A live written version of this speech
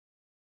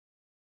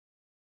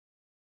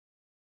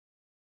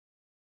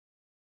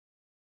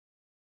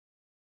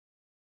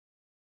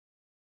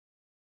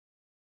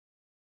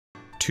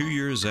2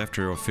 years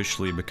after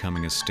officially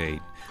becoming a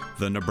state,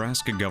 the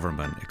Nebraska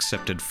government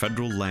accepted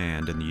federal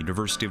land and the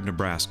University of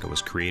Nebraska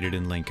was created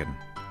in Lincoln.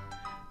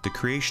 The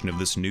creation of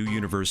this new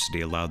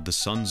university allowed the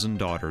sons and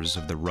daughters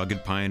of the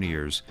rugged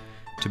pioneers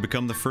to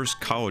become the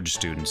first college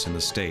students in the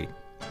state,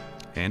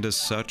 and as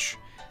such,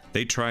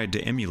 they tried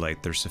to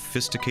emulate their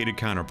sophisticated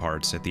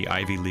counterparts at the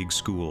Ivy League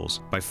schools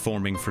by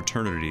forming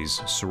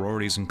fraternities,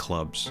 sororities, and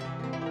clubs.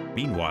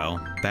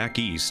 Meanwhile, back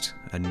east,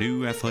 a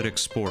new athletic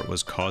sport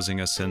was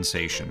causing a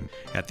sensation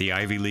at the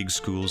Ivy League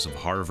schools of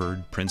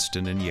Harvard,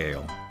 Princeton, and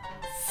Yale: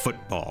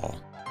 football.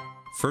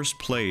 First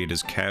played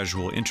as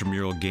casual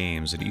intramural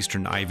games at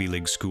Eastern Ivy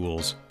League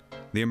schools,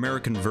 the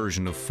American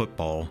version of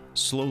football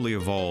slowly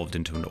evolved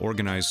into an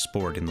organized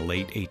sport in the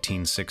late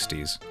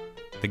 1860s.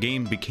 The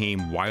game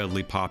became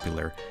wildly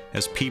popular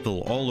as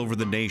people all over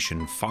the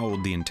nation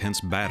followed the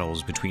intense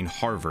battles between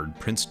Harvard,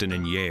 Princeton,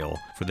 and Yale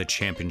for the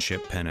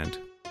championship pennant.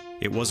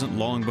 It wasn't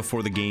long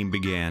before the game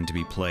began to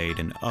be played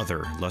in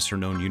other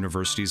lesser-known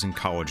universities and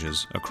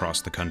colleges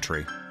across the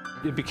country.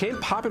 It became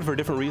popular for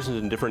different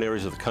reasons in different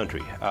areas of the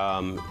country.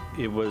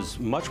 It was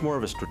much more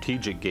of a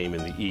strategic game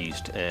in the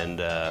East and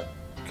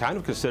kind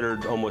of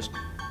considered almost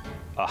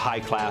a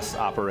high-class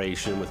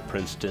operation with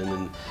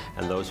Princeton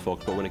and those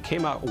folks. But when it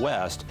came out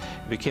west,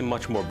 it became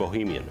much more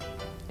bohemian.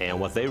 And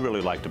what they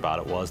really liked about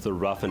it was the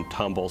rough and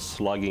tumble,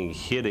 slugging,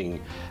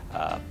 hitting,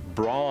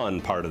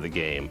 brawn part of the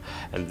game.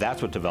 And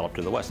that's what developed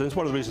in the West. And it's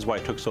one of the reasons why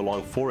it took so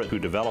long for it to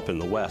develop in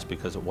the West,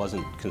 because it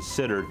wasn't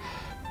considered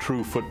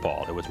true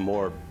football. It was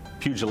more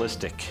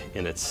pugilistic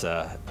in its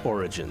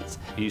origins.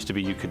 It used to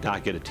be you could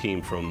not get a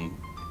team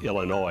from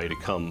Illinois to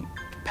come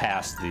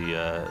past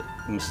the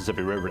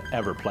Mississippi River to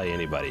ever play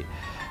anybody.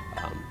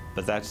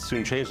 But that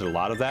soon changed, and a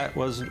lot of that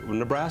was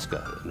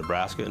Nebraska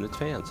and its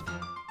fans.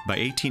 By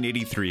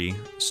 1883,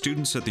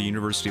 students at the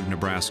University of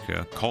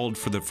Nebraska called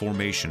for the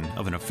formation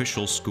of an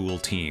official school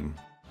team.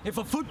 If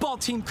a football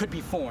team could be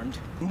formed,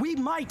 we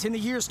might, in the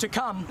years to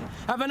come,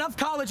 have enough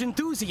college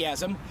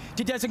enthusiasm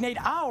to designate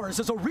ours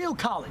as a real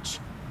college,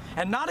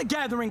 and not a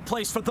gathering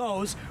place for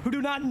those who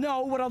do not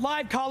know what a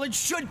live college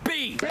should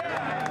be.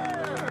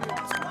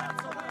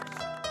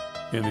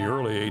 In the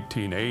early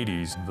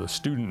 1880s, the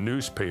student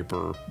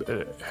newspaper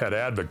had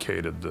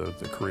advocated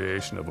the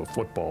creation of a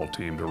football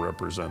team to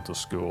represent the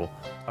school.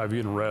 I've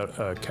even read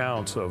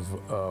accounts of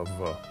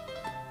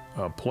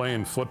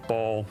playing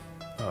football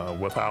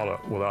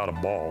without a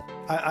ball.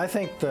 I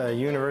think the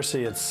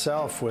university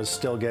itself was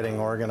still getting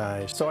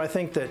organized. So I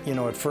think that,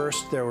 at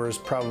first there was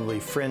probably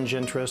fringe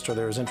interest, or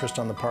there was interest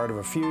on the part of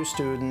a few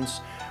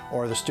students,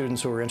 or the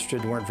students who were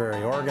interested weren't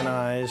very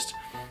organized.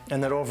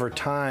 And that over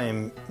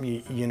time,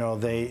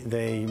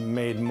 they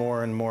made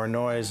more and more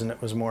noise, and it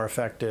was more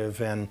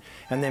effective, and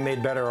they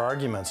made better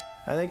arguments.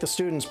 I think the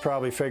students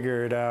probably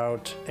figured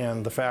out,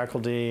 and the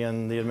faculty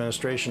and the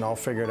administration all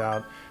figured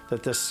out,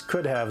 that this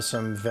could have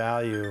some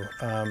value,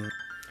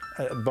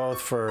 both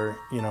for,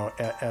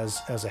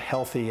 as a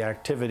healthy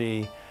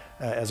activity,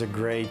 as a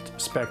great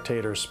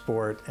spectator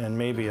sport, and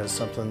maybe as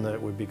something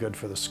that would be good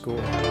for the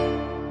school.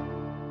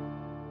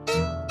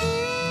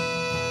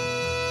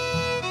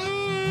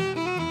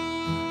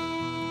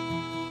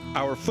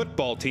 Our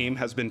football team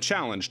has been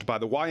challenged by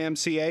the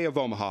YMCA of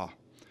Omaha.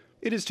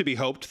 It is to be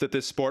hoped that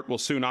this sport will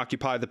soon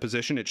occupy the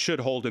position it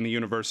should hold in the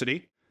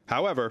university.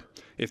 However,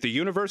 if the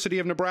University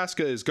of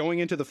Nebraska is going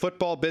into the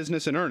football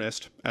business in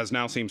earnest, as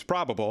now seems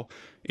probable,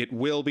 it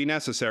will be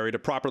necessary to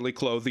properly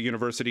clothe the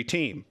university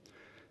team.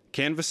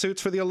 Canvas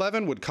suits for the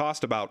 11 would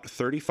cost about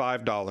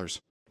 $35.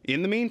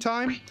 In the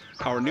meantime,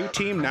 our new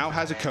team now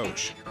has a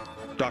coach.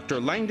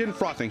 Dr. Langdon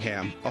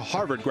Frothingham, a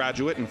Harvard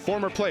graduate and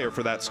former player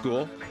for that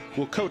school,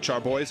 will coach our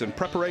boys in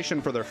preparation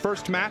for their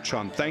first match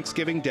on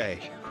Thanksgiving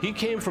Day. He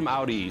came from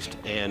out east,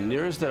 and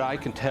near as that I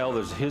can tell,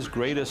 his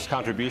greatest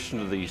contribution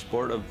to the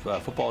sport of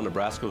football in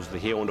Nebraska was that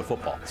he owned a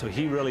football. So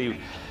he really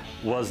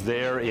was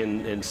there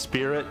in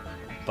spirit,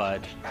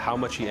 but how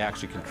much he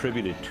actually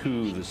contributed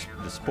to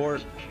the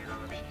sport,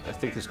 I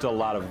think there's still a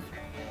lot of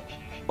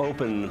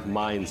open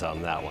minds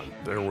on that one.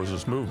 There was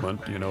this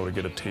movement, to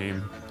get a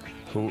team.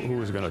 Who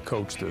was going to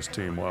coach this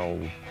team? Well,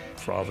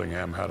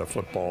 Frothingham had a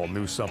football,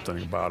 knew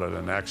something about it,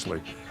 and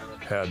actually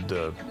had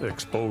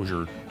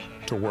exposure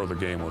to where the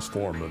game was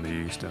formed in the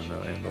East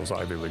in those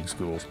Ivy League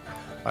schools.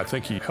 I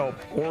think he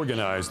helped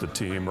organize the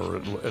team, or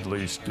at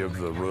least give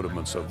the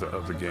rudiments of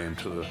the game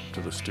to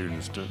the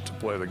students to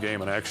play the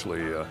game, and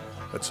actually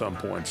at some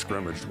point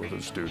scrimmaged with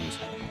the students.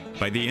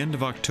 By the end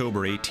of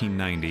October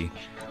 1890,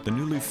 the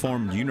newly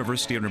formed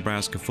University of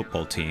Nebraska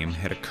football team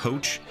had a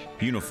coach,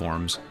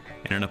 uniforms,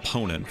 and an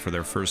opponent for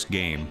their first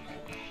game.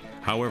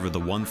 However, the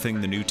one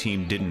thing the new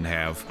team didn't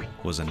have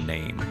was a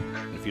name.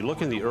 If you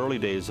look in the early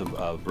days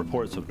of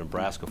reports of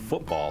Nebraska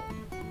football,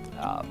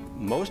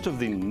 most of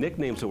the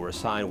nicknames that were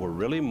assigned were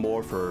really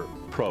more for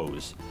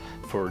pros,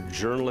 for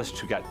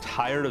journalists who got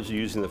tired of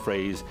using the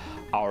phrase,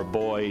 our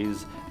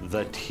boys,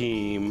 the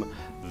team,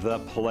 the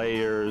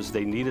players.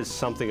 They needed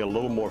something a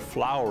little more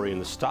flowery in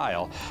the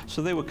style,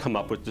 so they would come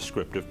up with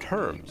descriptive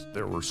terms.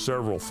 There were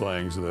several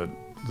things that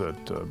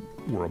that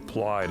were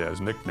applied as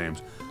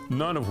nicknames,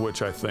 none of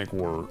which I think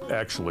were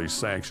actually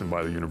sanctioned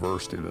by the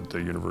university, that the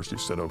university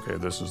said, okay,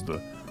 this is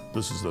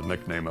the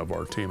nickname of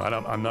our team.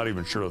 I'm not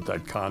even sure that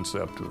that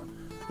concept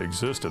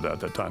existed at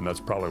that time. That's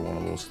probably one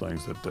of those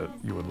things that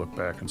you would look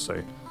back and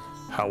say,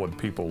 how would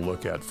people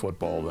look at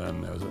football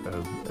then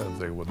as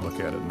they would look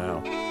at it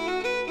now?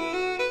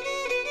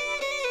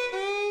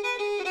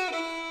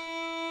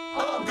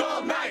 All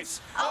Gold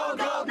Knights! All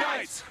Gold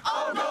Knights!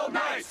 All Gold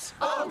Knights!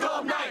 All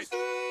Gold Knights!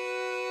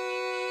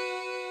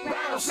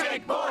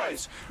 Rattlesnake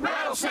boys!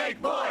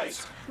 Rattlesnake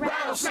boys!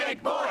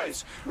 Rattlesnake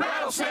boys!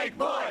 Rattlesnake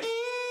boys!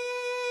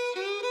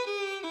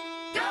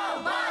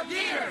 Go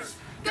Bugeaters!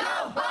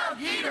 Go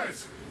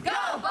Bugeaters! Go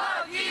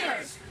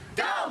Bugeaters!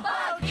 Go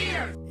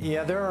Bugeaters!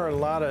 Yeah, there are a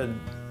lot of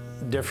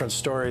different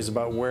stories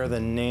about where the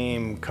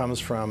name comes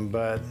from,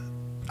 but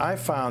I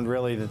found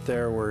really that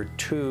there were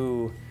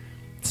two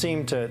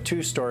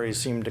stories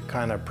seemed to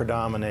kind of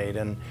predominate,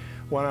 and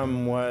one of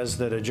them was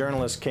that a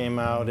journalist came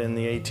out in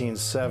the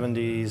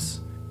 1870s.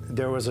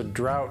 There was a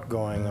drought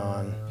going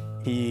on.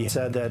 He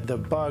said that the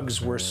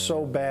bugs were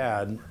so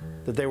bad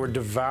that they were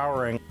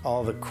devouring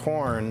all the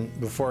corn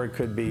before it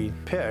could be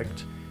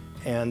picked,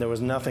 and there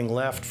was nothing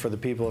left for the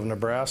people of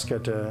Nebraska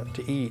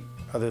to eat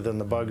other than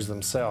the bugs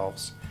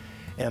themselves.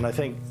 And I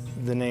think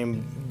the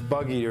name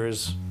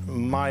Bugeaters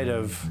might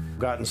have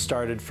gotten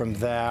started from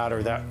that,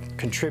 or that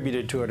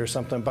contributed to it or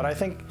something, but I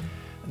think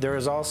there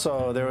was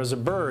a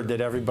bird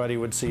that everybody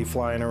would see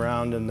flying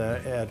around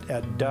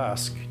at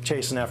dusk,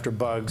 chasing after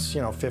bugs,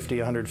 50,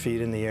 100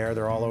 feet in the air.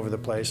 They're all over the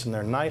place, and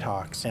they're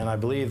nighthawks. And I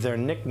believe their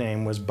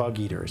nickname was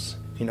Bugeaters.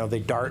 They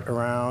dart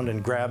around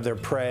and grab their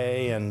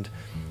prey, and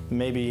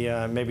maybe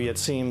it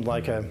seemed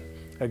like a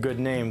good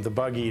name, the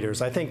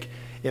Bugeaters. I think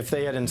if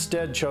they had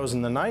instead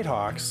chosen the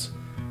Nighthawks,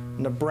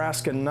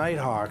 Nebraska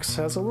Nighthawks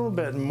has a little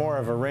bit more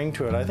of a ring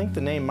to it. I think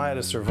the name might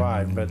have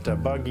survived, but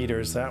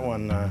Bugeaters, that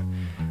one,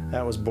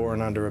 that was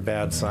born under a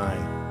bad sign.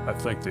 I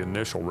think the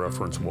initial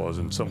reference was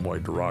in some way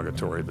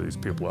derogatory. These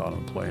people out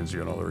on the plains,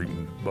 they're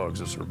eating bugs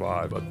to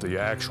survive. But the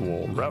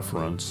actual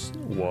reference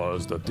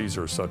was that these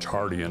are such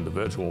hardy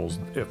individuals,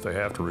 if they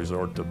have to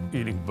resort to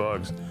eating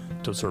bugs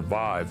to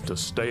survive, to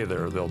stay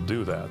there, they'll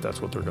do that.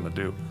 That's what they're going to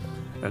do.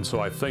 And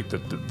so I think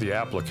that the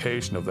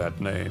application of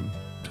that name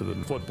to the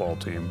football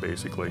team,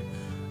 basically,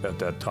 at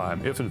that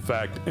time, if in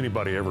fact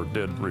anybody ever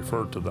did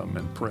refer to them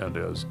in print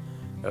as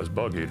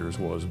Bugeaters,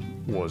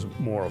 was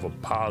more of a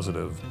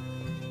positive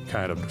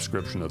kind of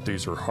description, that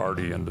these are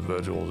hardy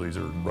individuals, these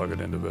are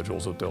rugged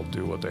individuals, that they'll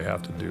do what they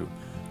have to do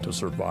to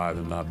survive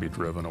and not be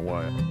driven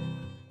away.